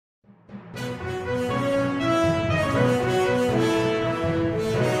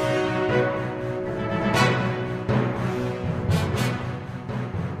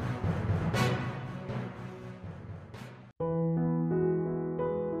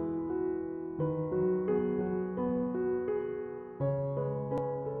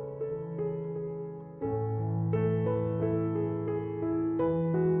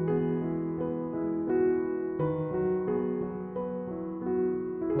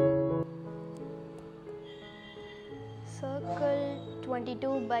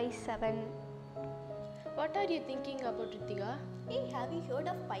22 by 7. What are you thinking about, Ritika? Hey, have you heard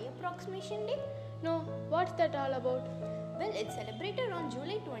of Pi Approximation Day? No, what's that all about? Well, it's celebrated on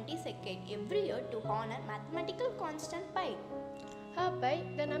July 22nd every year to honor mathematical constant pi. Pi,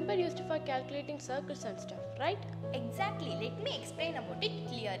 the number used for calculating circles and stuff, right? Exactly, let me explain about it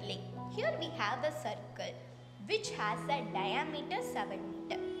clearly. Here we have a circle which has a diameter 7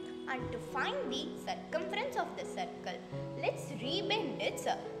 meter. And to find the circumference of the circle, let's rebend its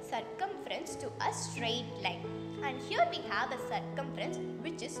circumference to a straight line. And here we have a circumference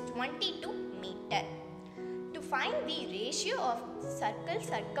which is 22 meter. To find the ratio of circle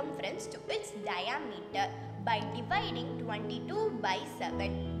circumference to its diameter by dividing 22 by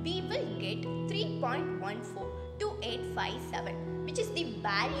 7, we will get 3.142857, which is the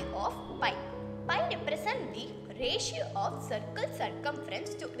value of pi. Pi represents the ratio of circle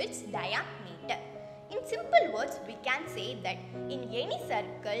circumference to its diameter. In simple words, we can say that in any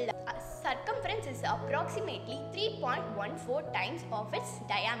circle, circumference is approximately 3.14 times of its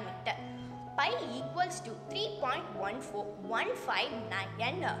diameter. Pi equals to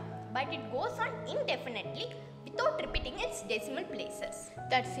 3.14159, but it goes on indefinitely without repeating its decimal places.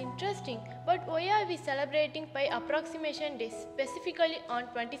 That's interesting. But why are we celebrating Pi Approximation Day specifically on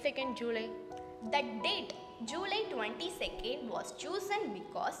 22nd July? The date July 22nd was chosen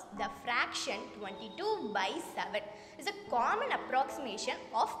because the fraction 22 by 7 is a common approximation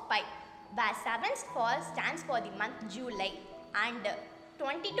of pi, where 7 stands for the month July and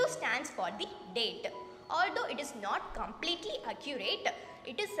 22 stands for the date. Although it is not completely accurate,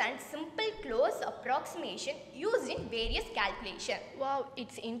 it is a simple close approximation used in various calculations. Wow,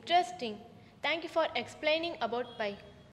 it's interesting. Thank you for explaining about Pi.